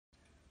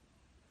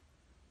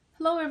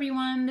Hello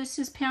everyone, this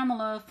is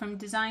Pamela from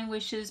Design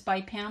Wishes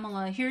by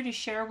Pamela, here to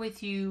share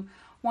with you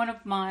one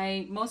of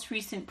my most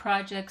recent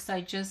projects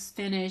I just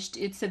finished.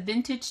 It's a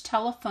vintage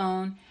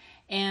telephone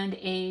and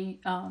a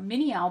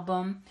mini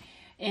album,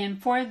 and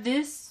for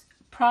this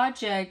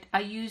project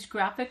I used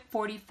Graphic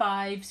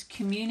 45's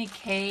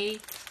Communique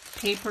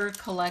paper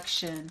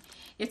collection.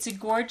 It's a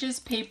gorgeous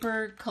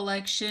paper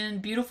collection,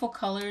 beautiful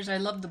colors. I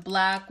love the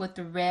black with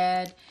the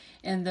red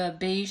and the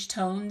beige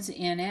tones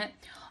in it.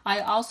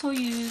 I also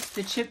used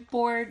the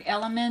chipboard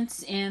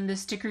elements and the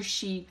sticker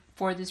sheet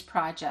for this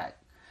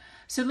project.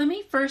 So let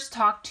me first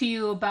talk to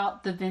you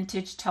about the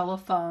vintage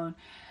telephone.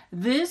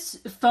 This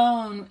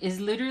phone is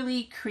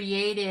literally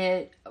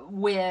created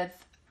with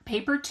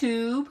paper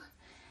tube,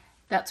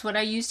 that's what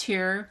I used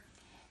here,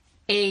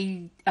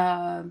 a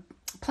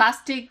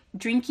plastic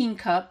drinking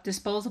cup,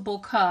 disposable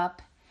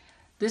cup.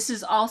 This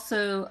is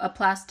also a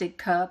plastic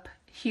cup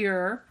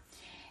here.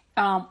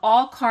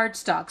 All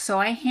cardstock. So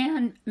I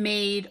hand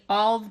made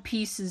all the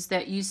pieces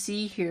that you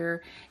see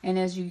here, and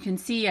as you can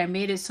see I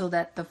made it so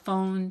that the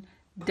phone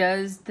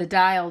the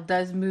dial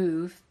does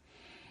move.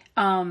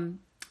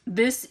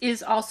 This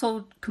is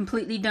also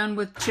completely done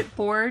with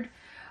chipboard,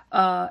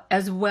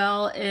 as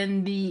well,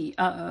 in the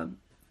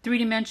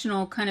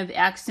three-dimensional kind of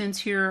accents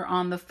here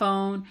on the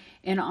phone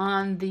and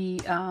on the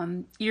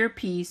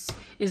earpiece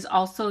is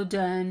also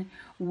done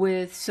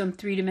with some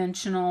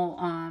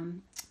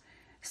three-dimensional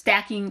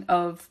stacking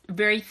of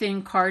very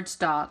thin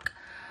cardstock.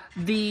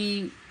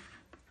 The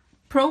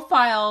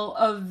profile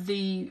of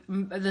the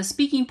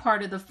speaking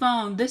part of the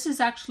phone, this is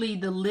actually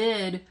the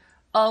lid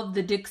of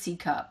the Dixie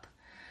cup.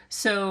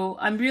 So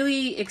I'm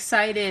really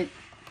excited.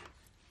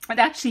 And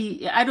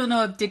actually, I don't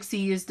know if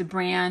Dixie is the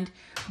brand,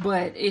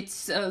 but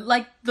it's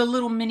like the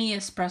little mini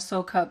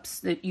espresso cups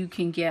that you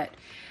can get.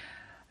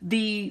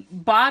 The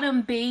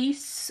bottom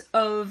base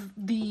of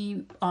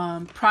the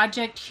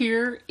project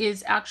here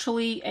is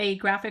actually a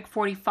Graphic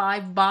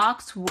 45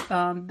 box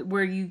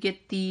where you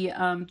get the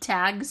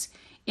tags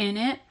in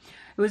it.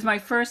 It was my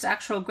first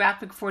actual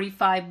Graphic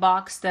 45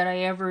 box that I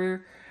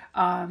ever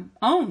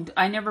owned.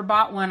 I never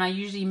bought one. I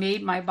usually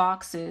made my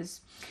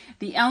boxes.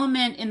 The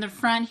element in the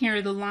front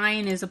here, the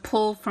line, is a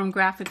pull from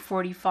Graphic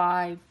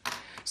 45.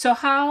 So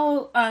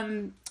how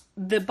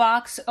the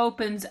box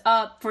opens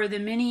up for the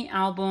mini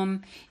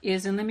album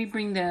is, and let me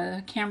bring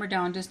the camera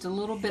down just a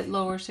little bit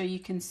lower so you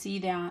can see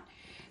that.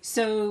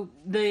 So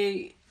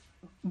the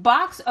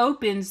box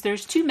opens,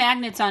 there's two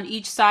magnets on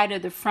each side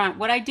of the front.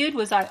 What I did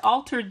was I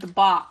altered the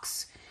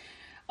box.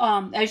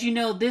 As you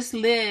know, this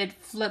lid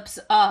flips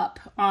up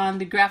on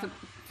the graphic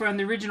from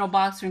the original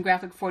box from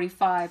Graphic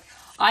 45.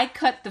 I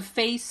cut the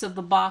face of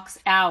the box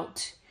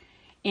out,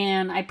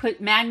 and I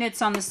put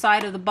magnets on the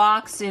side of the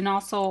box and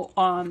also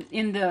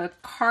in the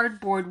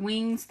cardboard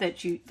wings the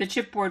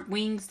chipboard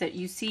wings that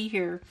you see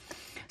here,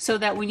 so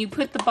that when you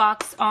put the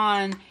box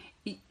on,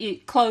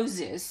 it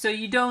closes. So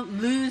you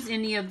don't lose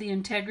any of the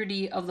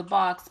integrity of the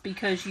box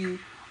because you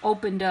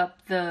opened up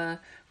the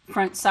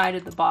front side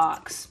of the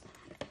box.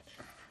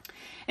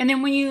 And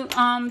then when you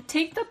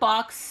take the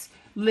box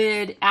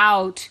lid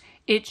out,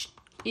 it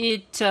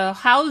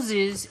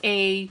houses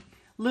a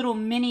little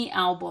mini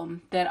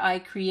album that I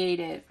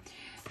created.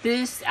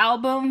 This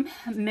album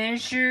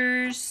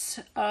measures,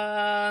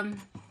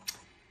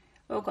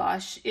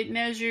 it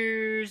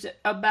measures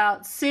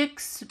about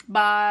 6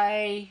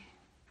 by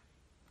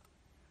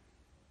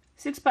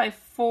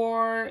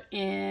 4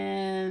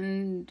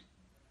 and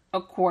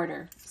a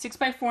quarter. 6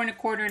 by 4 and a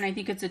quarter, and I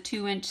think it's a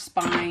 2-inch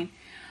spine.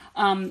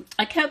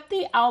 I kept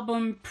the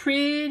album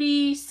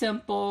pretty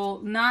simple,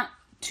 not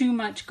too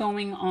much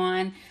going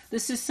on.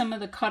 This is some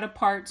of the cut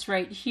aparts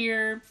right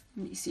here.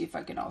 Let me see if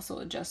I can also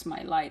adjust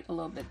my light a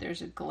little bit.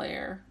 There's a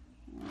glare.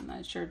 I'm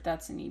not sure if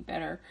that's any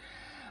better.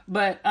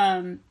 But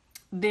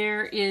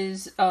there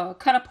is a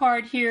cut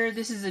apart here.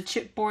 This is a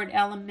chipboard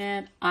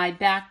element. I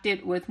backed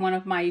it with one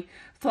of my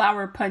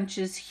flower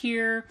punches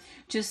here.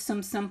 Just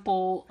some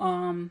simple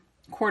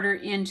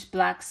 1/4-inch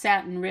black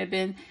satin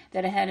ribbon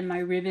that I had in my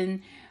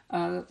ribbon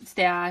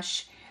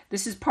stash.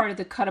 This is part of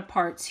the cut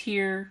aparts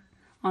here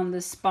on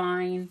the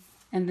spine,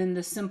 and then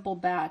the simple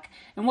back.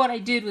 And what I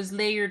did was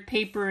layered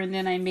paper, and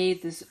then I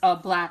made this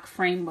black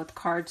frame with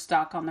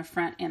cardstock on the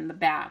front and the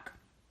back.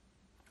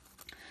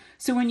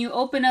 So when you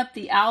open up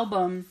the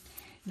album,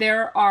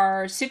 there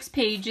are 6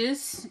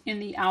 pages in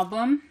the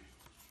album.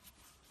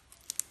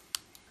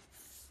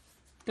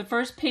 The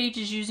first page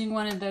is using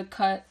one of the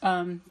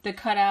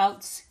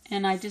cutouts,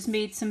 and I just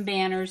made some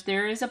banners.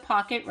 There is a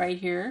pocket right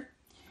here,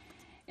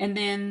 and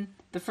then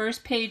the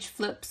first page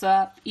flips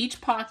up.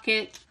 Each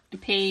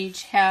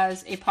page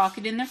has a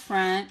pocket in the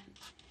front,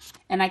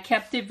 and I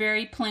kept it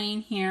very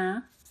plain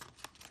here.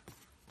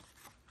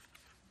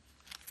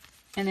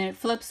 And then it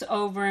flips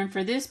over, and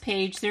for this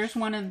page, there's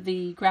one of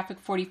the Graphic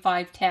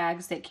 45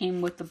 tags that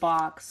came with the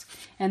box.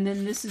 And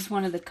then this is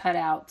one of the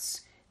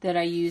cutouts that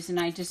I used, and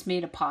I just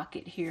made a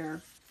pocket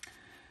here.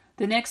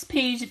 The next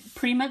page,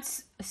 pretty much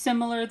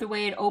similar the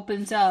way it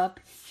opens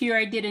up. Here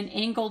I did an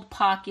angled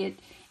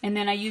pocket And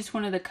then I used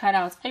one of the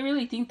cutouts. I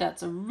really think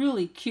that's a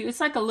really cute, it's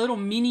like a little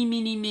mini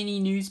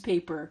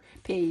newspaper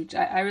page.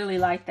 I really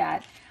like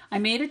that. I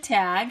made a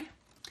tag,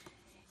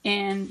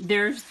 and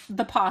there's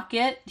the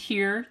pocket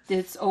here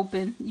that's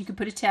open. You can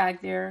put a tag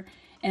there,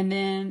 and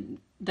then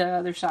the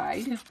other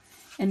side.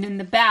 And then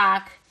the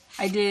back,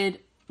 I did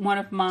one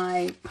of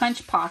my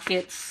punch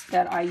pockets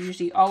that I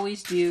usually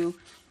always do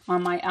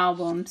on my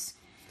albums.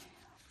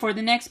 For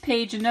the next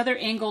page, another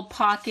angled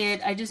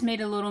pocket. I just made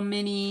a little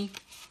mini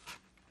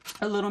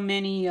photo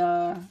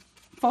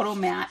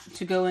mat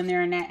to go in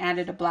there, and I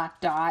added a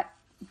black dot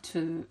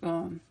to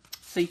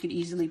so you could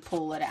easily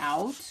pull it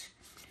out.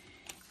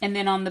 And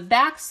then on the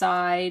back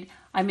side,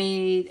 I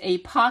made a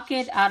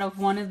pocket out of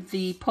one of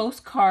the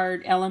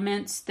postcard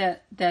elements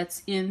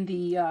that's in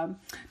the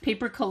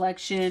paper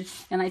collection,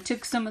 and I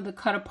took some of the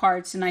cut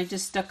aparts and I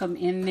just stuck them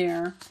in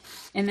there.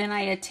 And then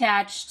I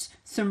attached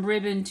some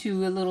ribbon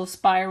to a little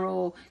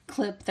spiral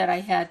clip that I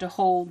had to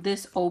hold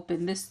this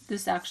open.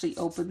 This actually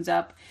opens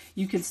up.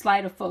 You can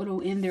slide a photo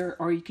in there,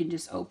 or you can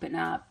just open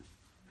up.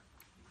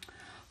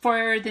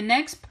 For the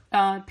next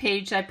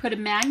page, I put a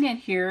magnet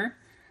here.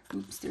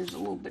 Oops, there's a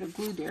little bit of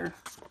glue there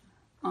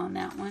on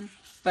that one.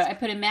 But I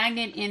put a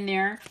magnet in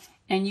there,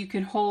 and you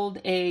can hold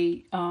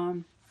a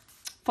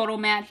photo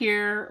mat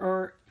here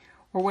or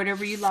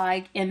whatever you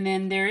like. And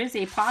then there is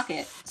a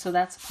pocket. So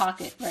that's a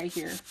pocket right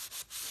here.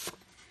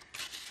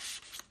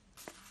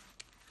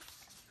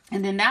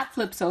 And then that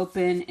flips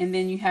open, and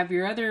then you have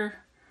your other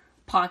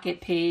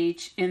pocket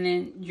page, and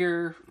then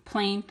your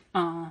plain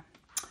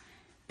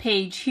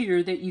page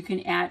here that you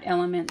can add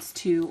elements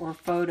to or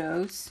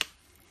photos.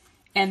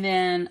 And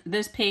then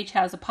this page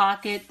has a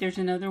pocket. There's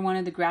another one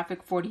of the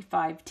graphic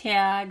 45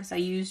 tags. I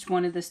used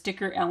one of the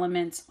sticker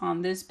elements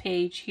on this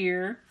page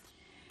here.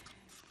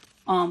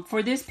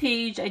 For this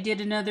page, I did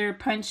another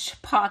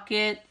punch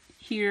pocket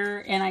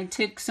here, and I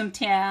took some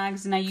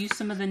tags, and I used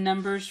some of the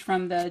numbers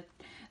from the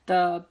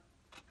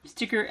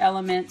sticker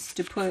elements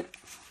to put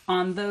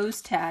on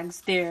those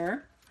tags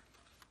there.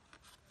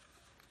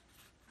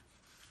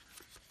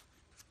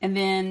 And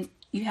then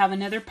you have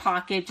another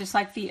pocket just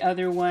like the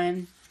other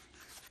one.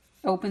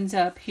 Opens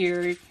up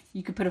here.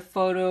 You could put a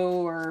photo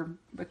or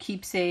a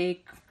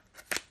keepsake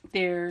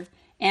there.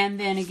 And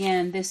then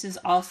again, this is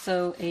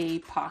also a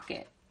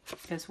pocket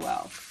as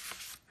well.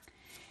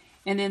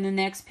 And then the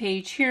next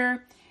page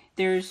here,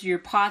 there's your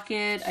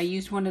pocket. I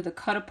used one of the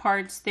cut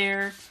aparts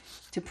there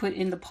to put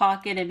in the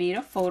pocket. I made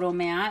a photo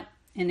mat,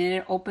 and then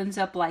it opens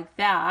up like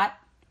that.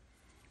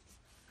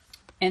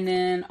 And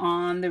then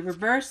on the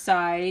reverse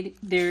side,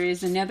 there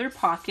is another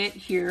pocket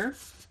here,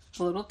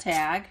 a little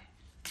tag.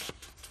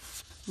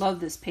 Love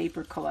this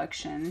paper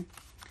collection.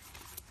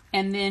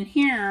 And then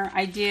here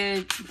I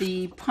did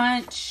the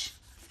punch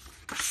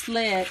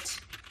slit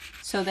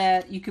so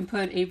that you can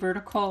put a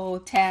vertical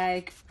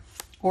tag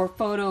or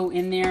photo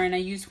in there, and I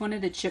used one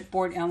of the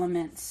chipboard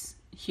elements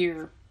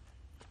here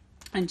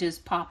and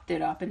just popped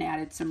it up and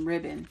added some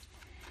ribbon.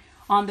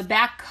 On the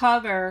back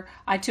cover,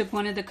 I took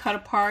one of the cut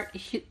apart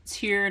hits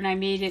here, and I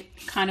made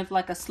it kind of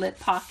like a slit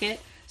pocket,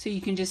 so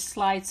you can just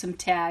slide some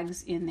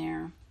tags in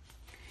there.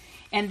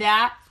 And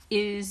that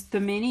is the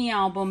mini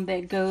album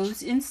that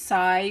goes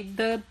inside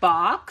the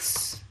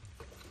box.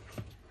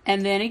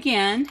 And then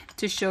again,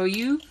 to show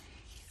you,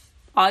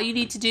 all you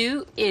need to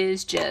do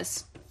is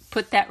just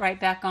put that right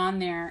back on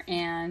there,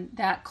 and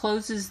that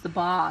closes the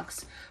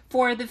box.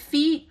 For the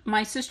feet,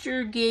 my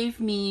sister gave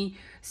me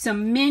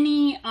some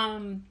mini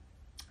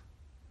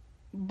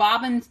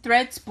bobbin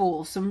thread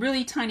spools, some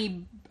really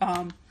tiny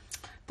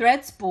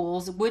thread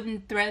spools,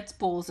 wooden thread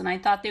spools, and I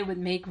thought they would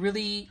make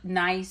really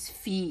nice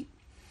feet.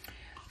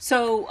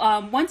 So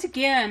once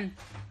again,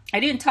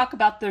 I didn't talk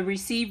about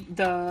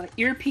the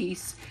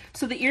earpiece.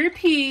 So the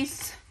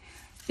earpiece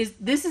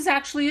this is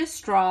actually a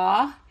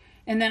straw,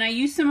 and then I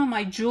used some of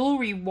my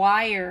jewelry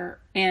wire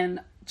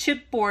and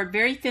chipboard,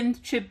 very thin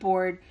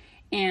chipboard,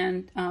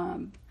 and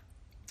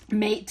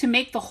to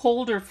make the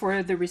holder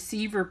for the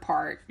receiver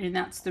part, and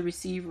that's the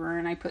receiver,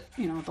 and I put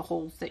the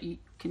holes that you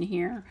can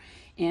hear.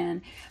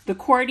 And the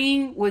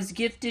cording was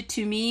gifted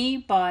to me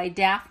by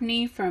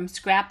Daphne from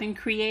Scrap and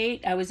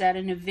Create. I was at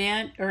an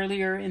event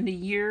earlier in the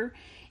year,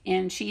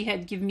 and she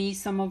had given me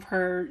some of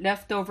her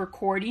leftover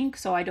cording,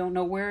 so I don't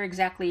know where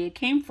exactly it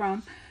came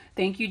from.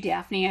 Thank you,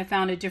 Daphne. I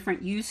found a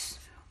different use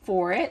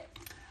for it.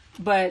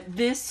 But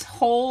this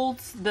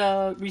holds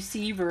the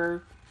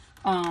receiver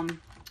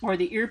or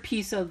the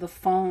earpiece of the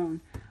phone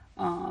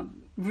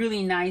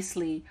really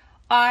nicely.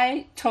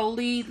 I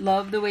totally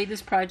love the way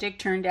this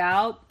project turned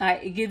out.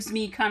 It gives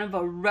me kind of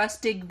a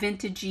rustic,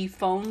 vintagey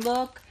phone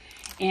look.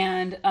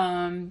 And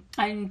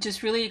I'm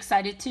just really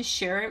excited to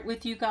share it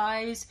with you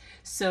guys.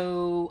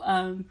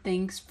 So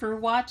thanks for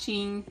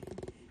watching.